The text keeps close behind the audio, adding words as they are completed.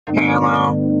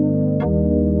Hello,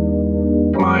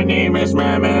 my name is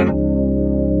Mammon,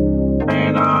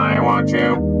 and I want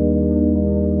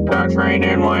you to train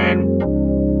and win,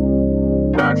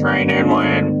 to train and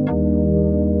win,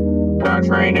 to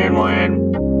train and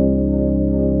win.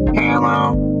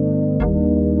 Hello,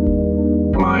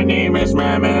 my name is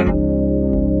Mammon,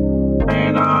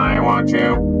 and I want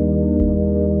you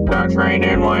to train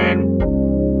and win.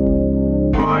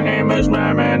 My name is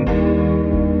Mammon,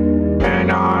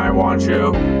 and I want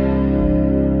you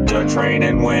to train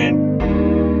and win,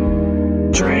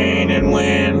 train and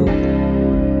win,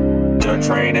 to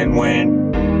train and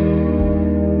win,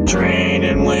 train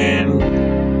and win.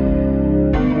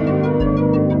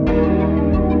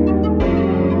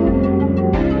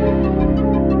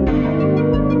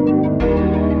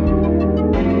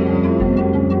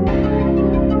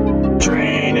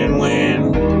 Train and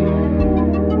win,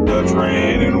 to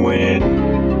train and win.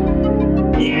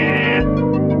 Yeah.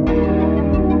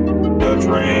 To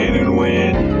train and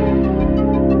win.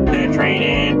 To train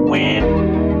and win.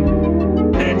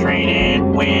 To train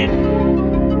and win.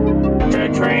 To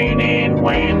train and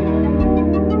win.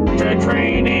 To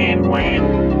train and win.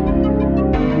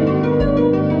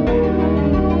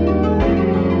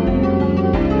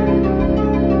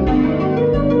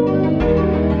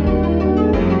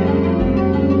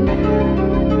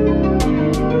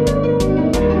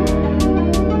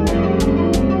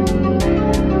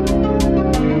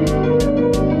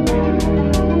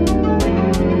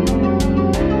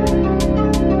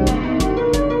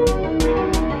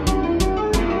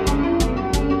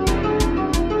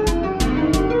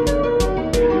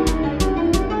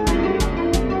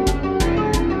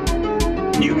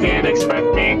 You can't expect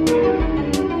me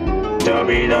to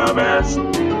be the best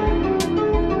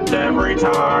every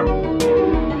time.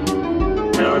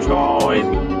 There's always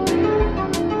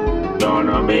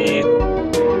gonna be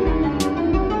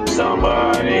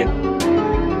somebody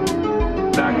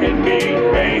that can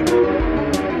beat me.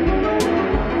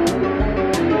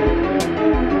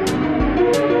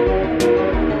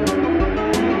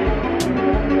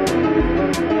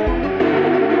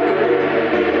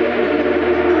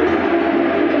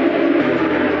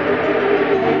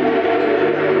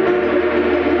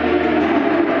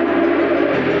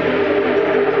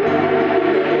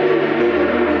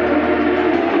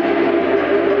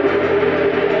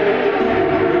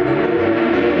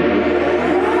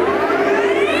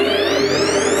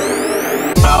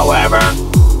 However,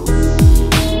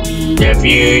 if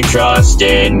you trust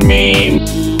in me,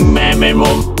 Mammon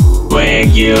will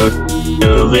bring you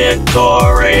to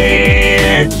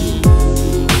victory.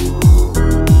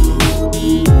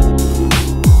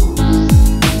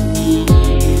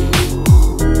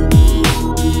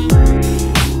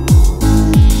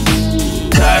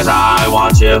 Cause I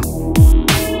want you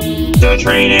to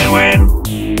train and win.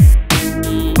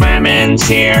 Mammon's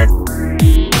here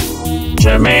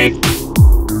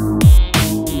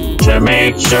to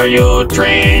make sure you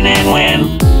train and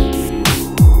win.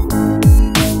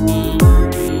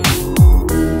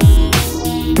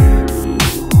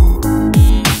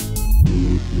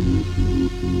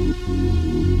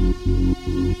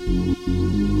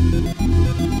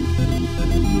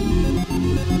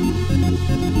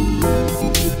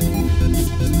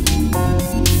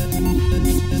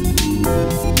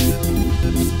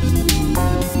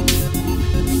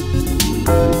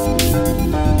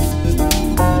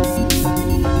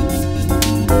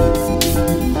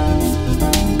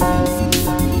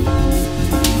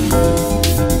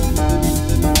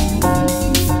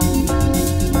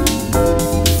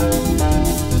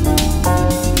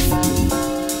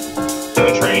 To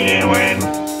train and win.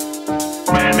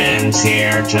 Mammon's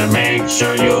here to make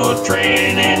sure you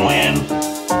train and win.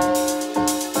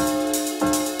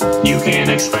 You can't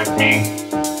expect me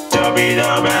to be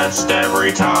the best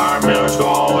every time. There's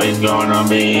always gonna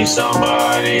be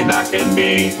somebody that can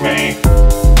beat me.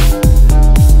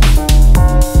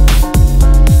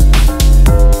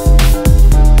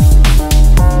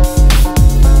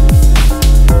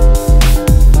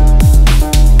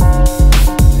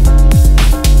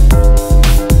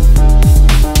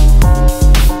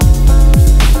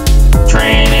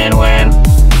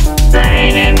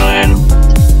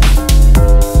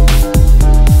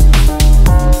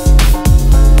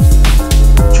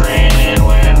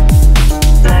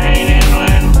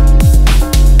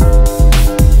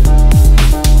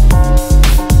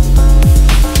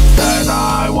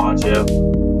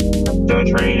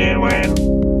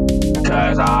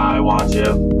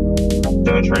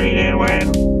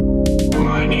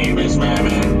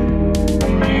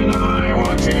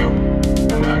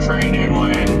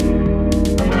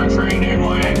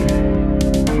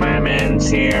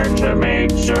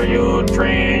 sure you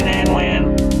train and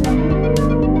win.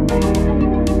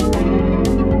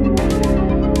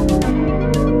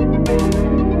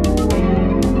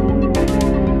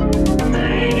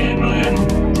 Train and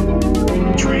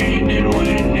win. Train and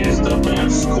win is the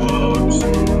best quote.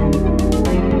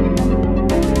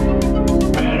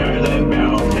 Better than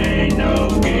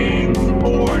volcano game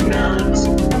or nerds,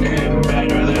 and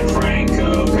better than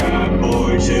Franco,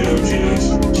 Cowboy, TwoJuice,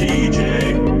 TJ,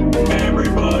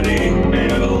 everybody,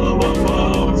 middle of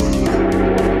above.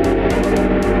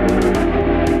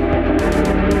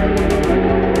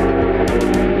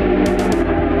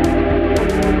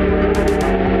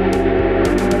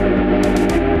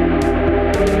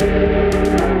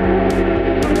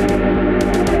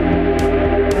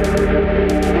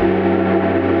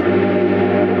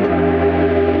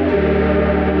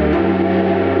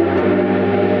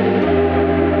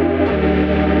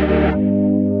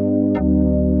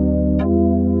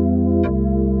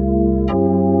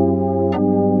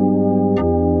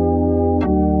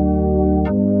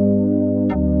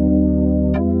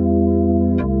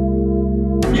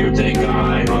 You think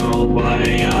I will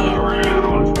play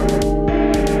around,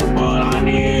 but I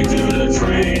need you to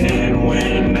train and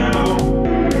win now.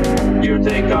 You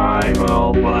think I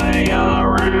will play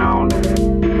around,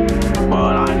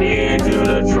 but I need you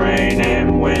to train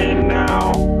and win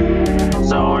now.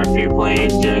 So if you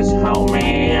please just help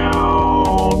me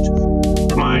out.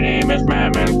 My name is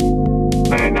Mammon,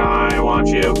 and I want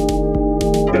you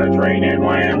to train and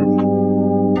win.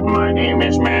 My name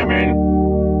is Mammon,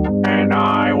 and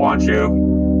I want you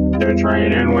to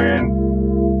train and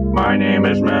win. My name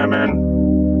is Mammon.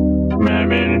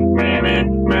 Mammon,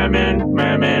 Mammon, Mammon,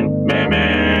 Mammon,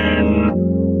 Mammon.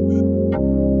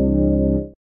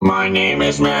 My name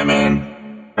is Mammon,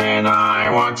 and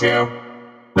I want you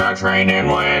to train and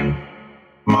win.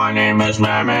 My name is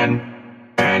Mammon,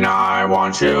 and I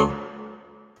want you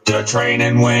to train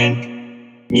and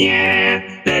win.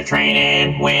 Yeah, to train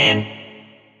and win.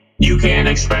 You can't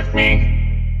expect me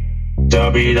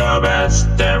to be the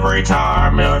best every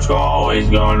time. There's always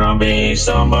gonna be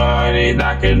somebody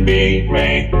that can beat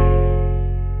me.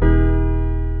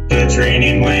 To train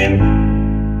and win.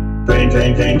 Train,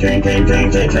 train, train, train, train, train,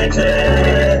 train, train,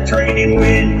 train, train and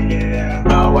win. Yeah.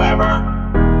 However,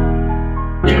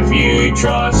 if you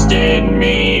trust in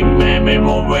me, Mammon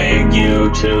will bring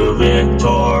you to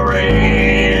victory.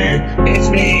 It's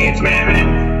me, it's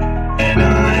Mammon. And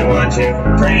I want you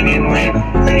to train and win,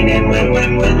 train and win,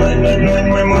 win, win, win, win, win,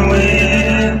 win, win,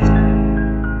 win.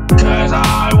 Cause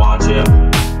I want you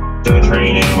to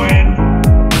train and win.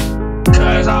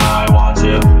 Cause I want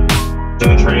you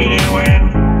to train and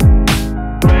win.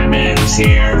 Mammon's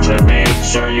here to make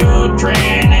sure you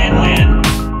train and win.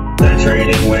 To train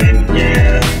and win,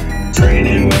 yeah. Train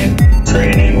and win,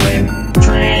 train and win,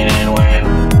 train and win,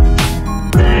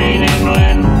 train and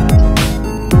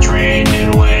win. Train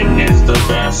and win is the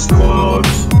best quote.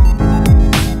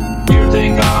 You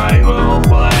think I will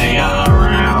play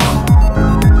around,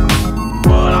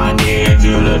 but I need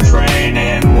you to train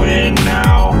and win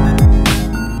now.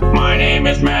 My name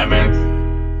is Mammon,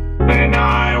 and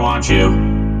I want you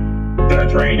to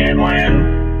train and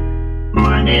win.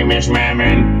 My name is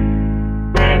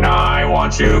Mammon, and I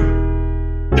want you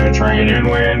to train and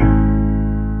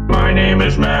win. My name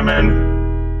is Mammon.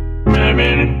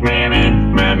 Mammon,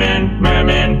 Mammon, Mammon,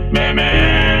 Mammon,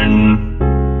 Mammon.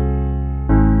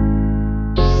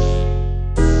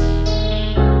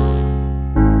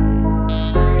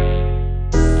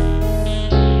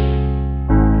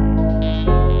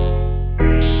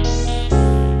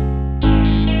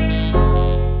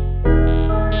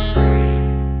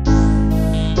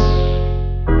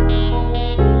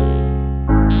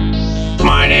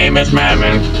 My name is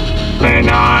Mammon, and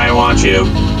I want you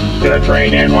to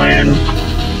train and win.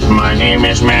 My name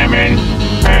is Mammon,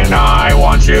 and I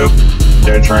want you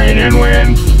to train and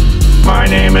win. My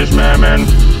name is Mammon,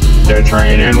 to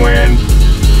train and win.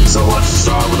 So let's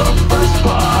start with the first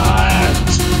part.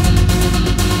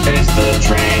 It's the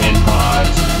training part.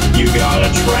 You gotta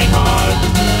train hard,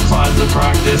 climb the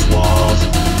practice walls,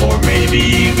 or maybe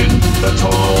even the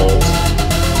tolls.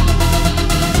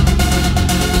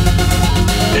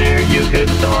 There you could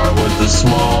start with the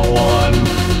small one.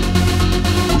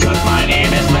 Cause my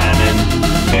name is Mammon,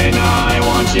 and I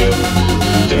want you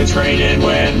to train and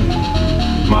win.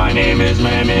 My name is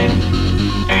Mammon,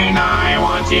 and I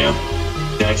want you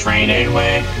to train and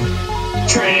win.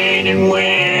 Train and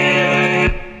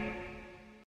win.